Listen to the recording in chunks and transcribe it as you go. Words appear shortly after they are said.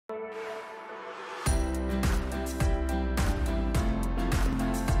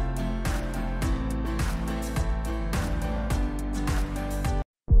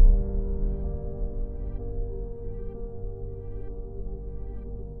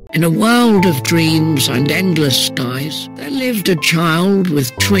In a world of dreams and endless skies, there lived a child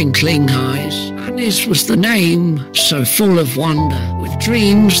with twinkling eyes. Anis was the name, so full of wonder, with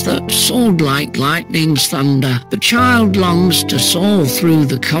dreams that soared like lightning's thunder. The child longs to soar through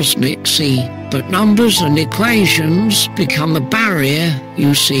the cosmic sea, but numbers and equations become a barrier,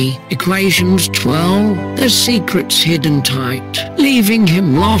 you see. Equations twirl, their secrets hidden tight, leaving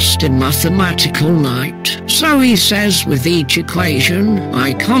him lost in mathematical night. So he says with each equation,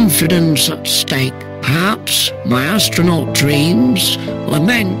 my confidence at stake. Perhaps my astronaut dreams were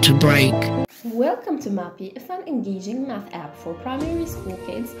meant to break. Welcome to M4PI, a fun, engaging math app for primary school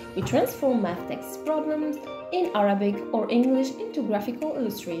kids. We transform math text problems in Arabic or English into graphical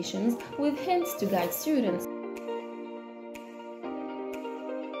illustrations with hints to guide students.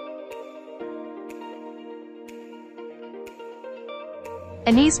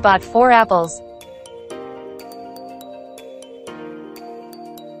 Anis bought 4 apples.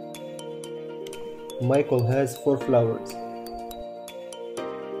 Michael has 4 flowers.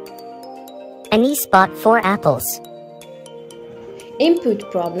 Anis bought 4 apples.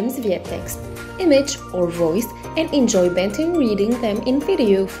 Input problems via text, image or voice and enjoy Benton reading them in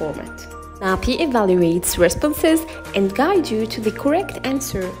video format. M4PI evaluates responses and guides you to the correct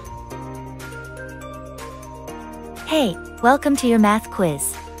answer. Hey, welcome to your math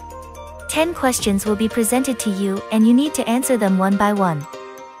quiz. 10 questions will be presented to you and you need to answer them one by one.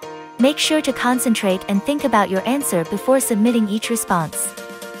 Make sure to concentrate and think about your answer before submitting each response.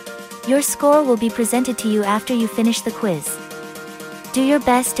 Your score will be presented to you after you finish the quiz. Do your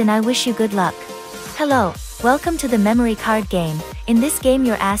best and I wish you good luck. Hello, welcome to the memory card game. In this game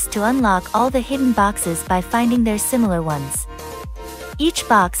you're asked to unlock all the hidden boxes by finding their similar ones. Each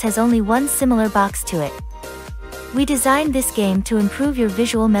box has only one similar box to it. We designed this game to improve your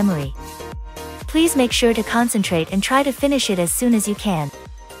visual memory. Please make sure to concentrate and try to finish it as soon as you can.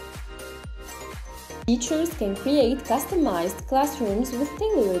 Teachers can create customized classrooms with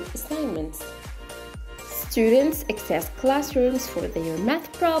tailored assignments. Students access classrooms for their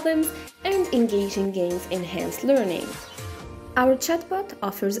math problems and engaging games enhance learning. Our chatbot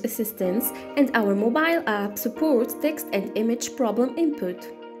offers assistance and our mobile app supports text and image problem input.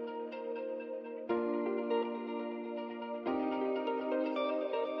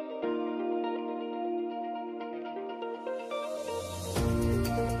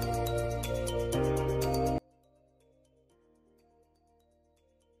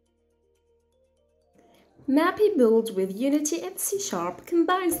 M4PI built with Unity and C#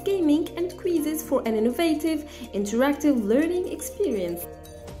 combines gaming and quizzes for an innovative, interactive learning experience.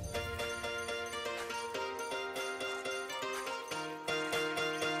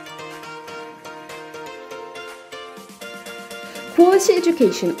 Quality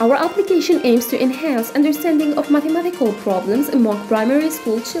education. Our application aims to enhance understanding of mathematical problems among primary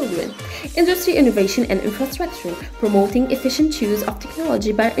school children. Industry innovation and infrastructure, promoting efficient use of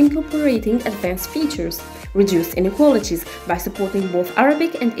technology by incorporating advanced features. Reduce inequalities by supporting both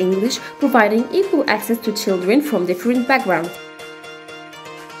Arabic and English, providing equal access to children from different backgrounds.